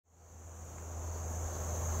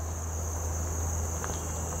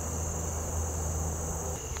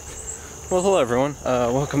Well, hello everyone.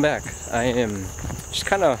 Welcome back. I am just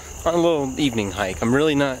kind of on a little evening hike. I'm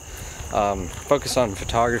really not focused on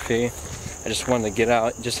photography. I just wanted to get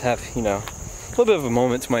out, just have, a little bit of a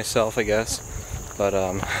moment to myself, I guess. But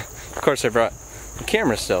of course I brought the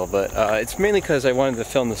camera still, but it's mainly because I wanted to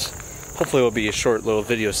film this. Hopefully it will be a short little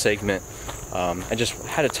video segment. I just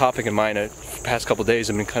had a topic in mind for the past couple days.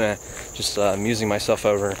 I've been kind of just musing myself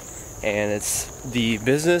over, and it's the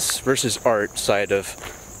business versus art side of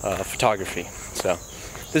photography. So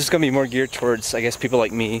this is going to be more geared towards, I guess, people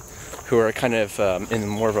like me who are kind of in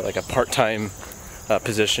more of a part-time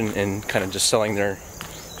position and kind of just selling their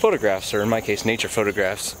photographs, or in my case nature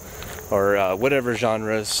photographs, or whatever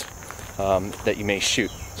genres that you may shoot.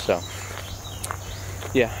 So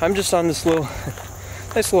yeah, I'm just on this little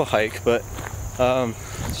nice little hike, but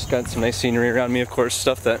just got some nice scenery around me, of course,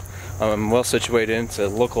 stuff that I'm well situated in. It's a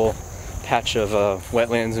local patch of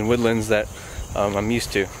wetlands and woodlands that I'm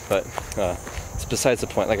used to, but it's besides the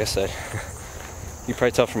point. Like I said, you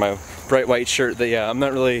probably tell from my bright white shirt that I'm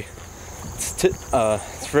not really, it's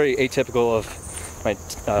very atypical of my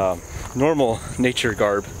normal nature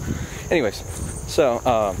garb. Anyways, so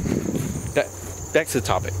back to the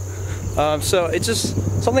topic. So it's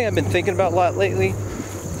just something I've been thinking about a lot lately.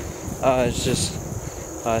 It's just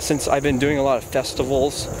since I've been doing a lot of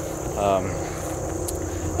festivals.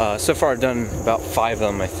 So far I've done about 5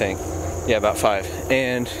 of them, I think. Yeah, about 5,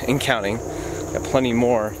 and in counting. Got plenty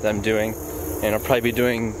more that I'm doing, and I'll probably be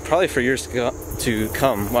doing for years to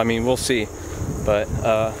come. I mean, we'll see. But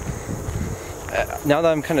now that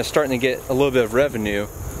I'm kind of starting to get a little bit of revenue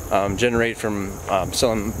generated from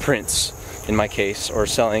selling prints, in my case, or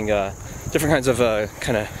selling different kinds of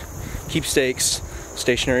kind of keepsakes,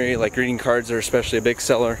 stationery, like greeting cards are especially a big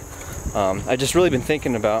seller. I've just really been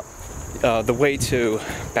thinking about the way to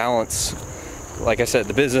balance, like I said,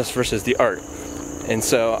 the business versus the art. And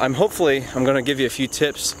so I'm going to give you a few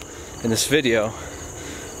tips in this video.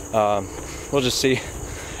 We'll just see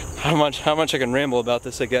how much I can ramble about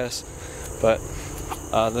this, I guess. But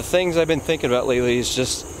the things I've been thinking about lately is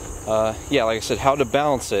just, like I said, how to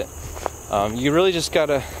balance it. You really just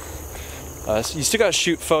gotta, you still gotta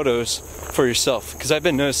shoot photos for yourself, because I've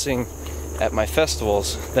been noticing at my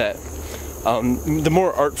festivals that the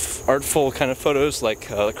more artful kind of photos, like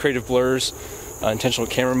creative blurs, intentional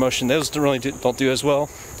camera motion, those don't do as well,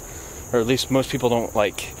 or at least most people don't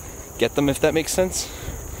get them, if that makes sense.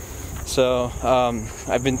 So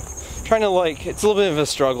I've been trying to it's a little bit of a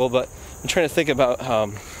struggle, but I'm trying to think about,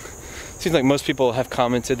 seems like most people have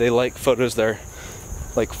commented they like photos that are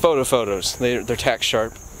like photos. They're tack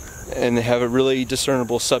sharp and they have a really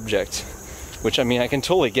discernible subject, which, I mean, I can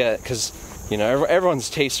totally get, because everyone's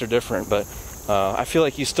tastes are different, but I feel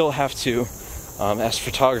like you still have to, as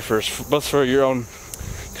photographers, both for your own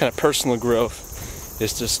kind of personal growth,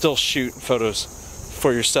 is to still shoot photos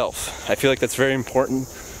for yourself. I feel like that's very important,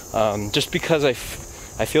 just because I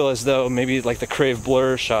feel as though maybe the creative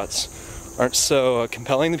blur shots aren't so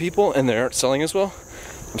compelling to people and they aren't selling as well.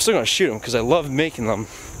 I'm still going to shoot them because I love making them,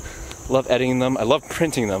 love editing them, I love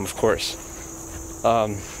printing them, of course.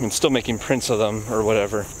 I'm still making prints of them or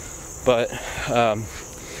whatever, but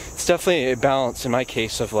it's definitely a balance in my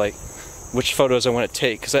case of which photos I want to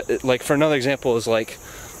take. Because for another example is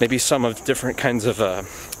maybe some of different kinds of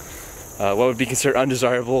what would be considered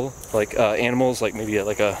undesirable animals, maybe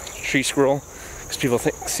a tree squirrel, because people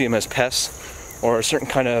see them as pests, or a certain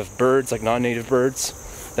kind of birds, like non-native birds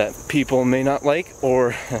that people may not like,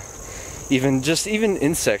 or even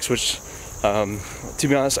insects, which to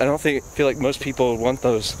be honest, I don't feel like most people would want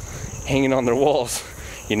those hanging on their walls,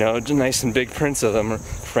 nice and big prints of them, or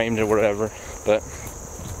framed or whatever. But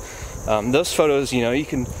those photos, you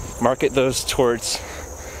can market those towards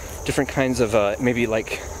different kinds of maybe kind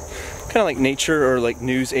of like nature or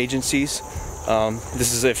news agencies.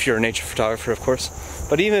 This is if you're a nature photographer, of course.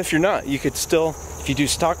 But even if you're not, you could still, if you do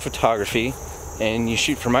stock photography and you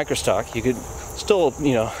shoot for microstock, you could still,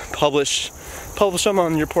 publish them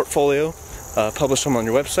on your portfolio, publish them on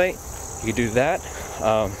your website. You could do that.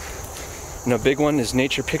 Big one is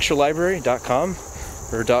naturepicturelibrary.com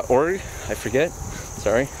or .org, I forget.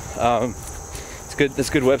 Sorry. It's good. That's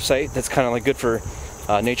a good website. That's kind of good for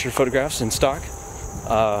nature photographs and stock.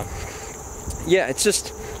 Yeah, it's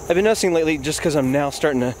just, I've been noticing lately, just because I'm now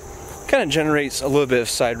starting to kind of generate a little bit of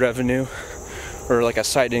side revenue, or a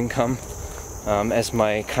side income, as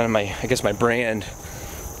my I guess my brand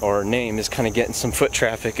or name is kind of getting some foot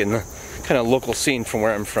traffic in the kind of local scene from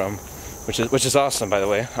where I'm from, which is awesome, by the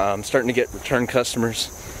way. I'm starting to get return customers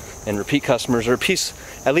and repeat customers, or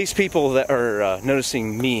at least people that are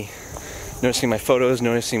noticing me, noticing my photos,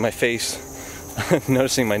 noticing my face,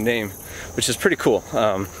 noticing my name, which is pretty cool.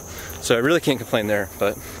 So I really can't complain there,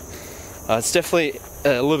 but it's definitely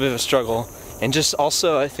a little bit of a struggle. And just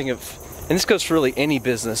also, I think and this goes for really any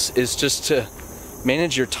business, is just to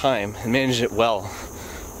manage your time and manage it well.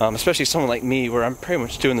 Especially someone like me, where I'm pretty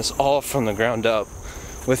much doing this all from the ground up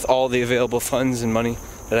with all the available funds and money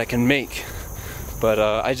that I can make. But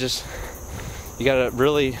you gotta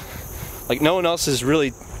really, like, no one else is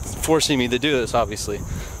really forcing me to do this, obviously.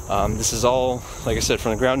 This is all, like I said,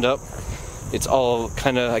 from the ground up. It's all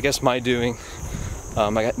kind of, I guess, my doing.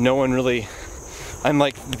 I got no one really, I'm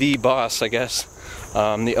like the boss, I guess.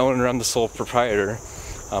 The owner, I'm the sole proprietor.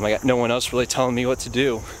 I got no one else really telling me what to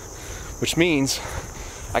do, which means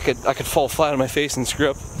I could fall flat on my face and screw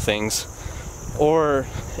up things, or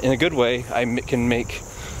in a good way, I can make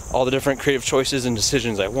all the different creative choices and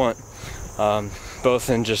decisions I want, both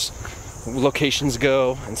in just locations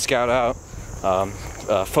go and scout out,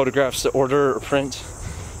 photographs to order or print,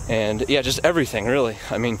 and yeah, just everything really.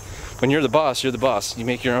 I mean, when you're the boss, you're the boss. You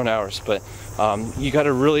make your own hours, but you got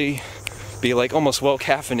to really be like almost well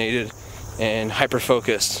caffeinated and hyper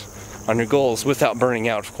focused on your goals without burning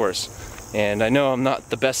out, of course. And I know I'm not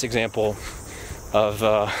the best example of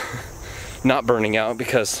not burning out,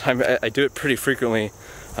 because I do it pretty frequently.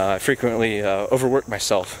 I frequently overwork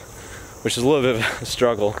myself, which is a little bit of a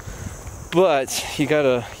struggle. But you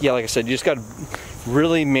gotta, yeah, like I said, you just gotta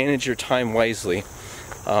really manage your time wisely.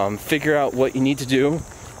 Figure out what you need to do.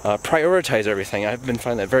 Prioritize everything. I've been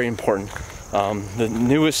finding that very important. The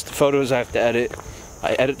newest photos I have to edit,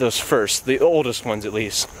 I edit those first. The oldest ones, at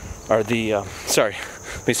least, are the, sorry,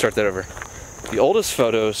 let me start that over. The oldest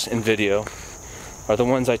photos in video are the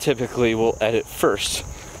ones I typically will edit first.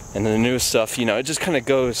 And then the newest stuff, you know, it just kind of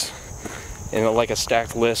goes in like a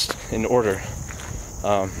stacked list in order.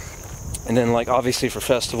 And then, like, obviously for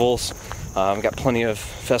festivals, I've got plenty of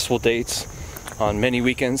festival dates on many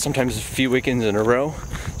weekends, sometimes a few weekends in a row,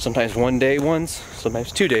 sometimes one-day ones,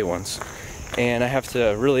 sometimes two-day ones. And I have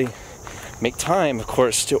to really make time, of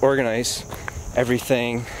course, to organize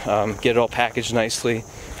everything, get it all packaged nicely,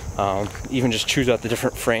 even just choose out the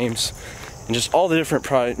different frames and just all the different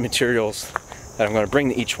product materials that I'm going to bring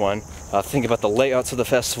to each one. Think about the layouts of the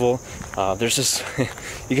festival. There's just,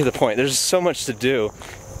 you get the point, there's so much to do,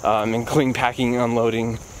 including packing,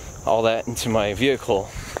 unloading, all that into my vehicle.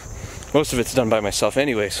 Most of it's done by myself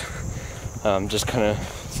anyways, just kind of,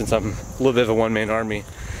 since I'm a little bit of a one-man army,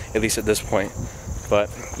 at least at this point. But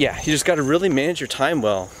yeah, you just got to really manage your time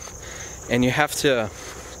well, and you have to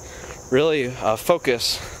really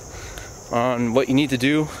focus on what you need to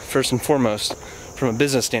do first and foremost from a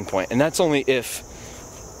business standpoint. And that's only if,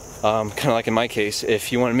 kind of like in my case,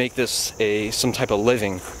 if you want to make this some type of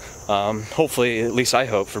living. Hopefully, at least I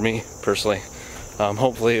hope, for me personally,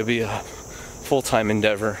 hopefully it'll be a full-time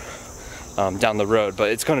endeavor down the road, but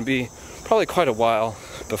it's going to be probably quite a while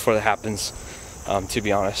before that happens, to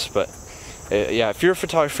be honest. But yeah, if you're a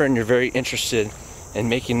photographer and you're very interested in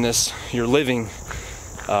making this your living,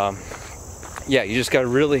 yeah, you just got to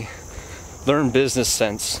really learn business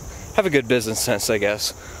sense, have a good business sense, I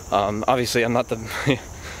guess. Obviously I'm not the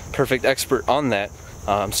perfect expert on that.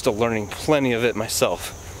 I'm still learning plenty of it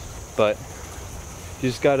myself, but you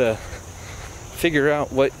just gotta figure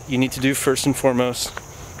out what you need to do first and foremost,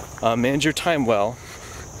 manage your time well,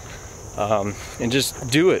 and just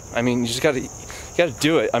do it. I mean, you gotta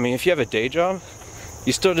do it. I mean, if you have a day job,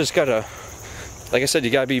 you still just gotta, like I said, you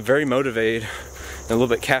gotta be very motivated and a little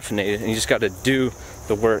bit caffeinated, and you just gotta do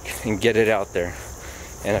the work and get it out there.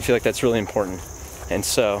 And I feel like that's really important. And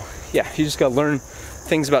so, yeah, you just gotta learn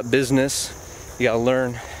things about business. You gotta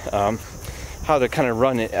learn how to kind of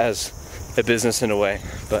run it as a business in a way.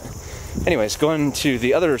 But anyways, going to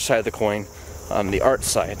the other side of the coin, the art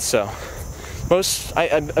side. So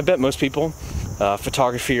I bet most people,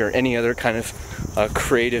 photography or any other kind of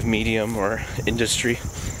creative medium or industry,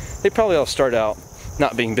 they probably all start out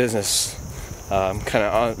not being business, kind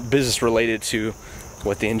of business related to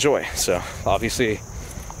what they enjoy. So obviously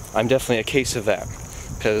I'm definitely a case of that,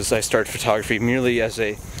 because I started photography merely as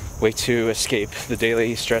a way to escape the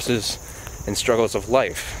daily stresses and struggles of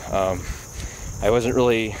life. I wasn't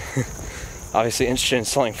really obviously interested in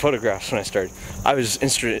selling photographs when I started. I was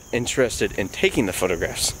interested in taking the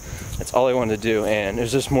photographs. That's all I wanted to do, and it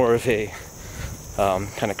was just more of a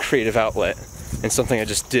kind of creative outlet and something I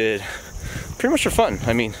just did pretty much for fun.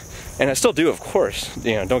 I mean, and I still do, of course,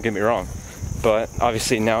 you know, don't get me wrong, but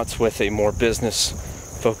obviously now it's with a more business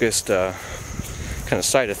focused kind of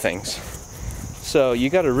side of things. So you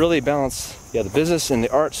got to really balance, yeah, the business and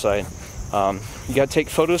the art side. You got to take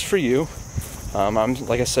photos for you. I'm,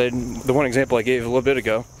 like I said, the one example I gave a little bit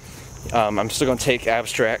ago, I'm still going to take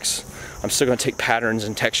abstracts. I'm still going to take patterns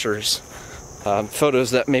and textures.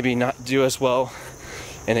 photos that maybe not do as well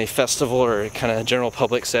in a festival or kind of general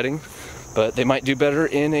public setting, but they might do better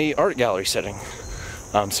in a art gallery setting.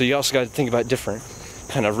 So you also got to think about different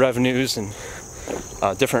kind of revenues and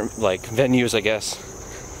different like venues, I guess,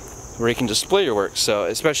 where you can display your work. So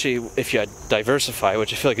especially if you diversify,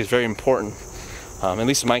 which I feel like is very important, at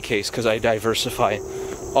least in my case, because I diversify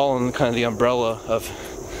all in kind of the umbrella of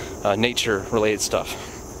nature related stuff.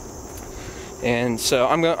 And so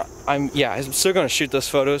I'm still gonna shoot those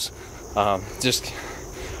photos. I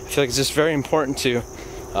feel like it's just very important to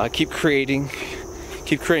keep creating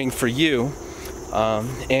for you.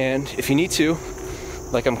 And if you need to,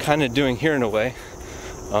 like I'm kind of doing here in a way,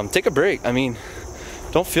 take a break. I mean,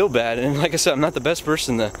 don't feel bad. And like I said, I'm not the best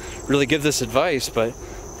person to really give this advice, but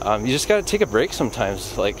you just gotta take a break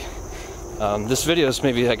sometimes. Like this video is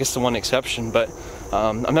maybe, I guess, the one exception, but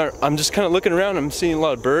I'm just kind of looking around. I'm seeing a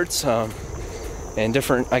lot of birds and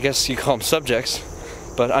different, I guess you call them subjects,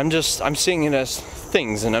 but I'm seeing it as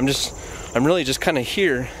things, and I'm really just kind of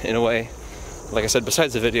here in a way, like I said,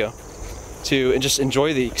 besides the video, to just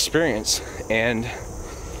enjoy the experience. And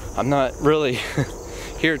I'm not really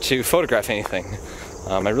here to photograph anything.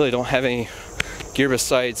 I really don't have any gear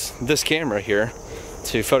besides this camera here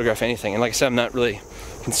to photograph anything, and like I said, I'm not really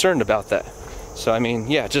concerned about that. So I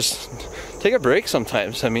mean, yeah, just take a break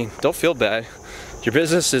sometimes. I mean, don't feel bad. Your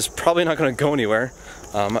business is probably not going to go anywhere.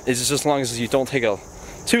 It's just as long as you don't take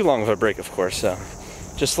too long of a break, of course.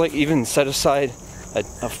 Just like even set aside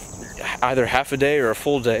either half a day or a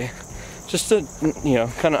full day, just to, you know,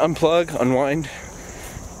 kind of unplug, unwind,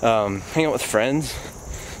 hang out with friends,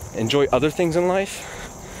 enjoy other things in life.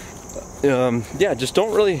 Yeah, just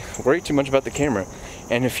don't really worry too much about the camera.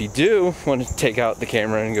 And if you do want to take out the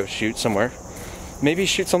camera and go shoot somewhere, maybe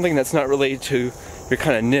shoot something that's not related to your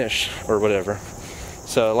kind of niche or whatever.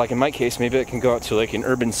 So like in my case, maybe I can go out to like an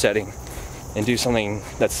urban setting and do something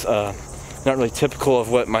that's not really typical of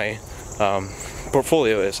what my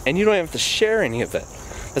portfolio is. And you don't have to share any of that.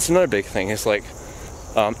 That's another big thing. It's like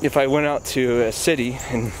if I went out to a city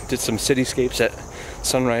and did some cityscapes at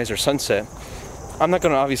sunrise or sunset, I'm not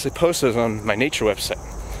going to obviously post those on my nature website.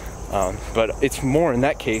 But it's more in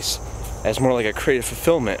that case as more like a creative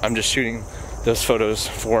fulfillment. I'm just shooting those photos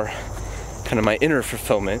for kind of my inner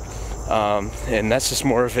fulfillment, and that's just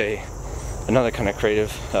more of another kind of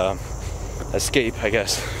creative escape, I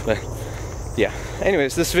guess. But yeah,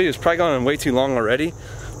 anyways, this video is probably gone on way too long already,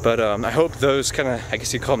 but I hope those kind of, I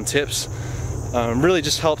guess you call them tips, really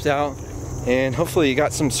just helped out, and hopefully you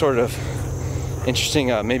got some sort of interesting,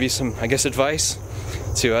 maybe some, I guess, advice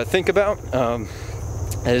to think about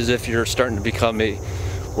as if you're starting to become a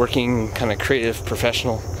working kind of creative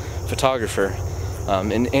professional photographer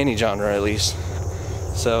in any genre at least.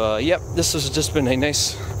 So yep, this has just been a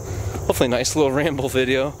nice, hopefully nice little ramble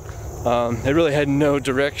video. I really had no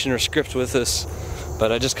direction or script with this,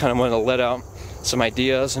 but I just kind of wanted to let out some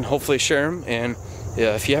ideas and hopefully share them. And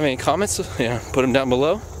yeah, if you have any comments, put them down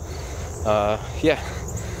below. Yeah,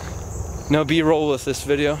 no B-roll with this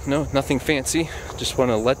video, nothing fancy, just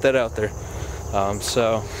want to let that out there.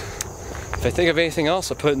 So if I think of anything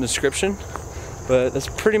else, I'll put it in the description, but that's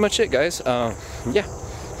pretty much it, guys. Yeah,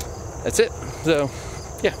 that's it. So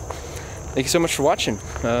yeah, thank you so much for watching.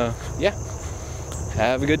 Yeah,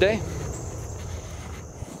 have a good day.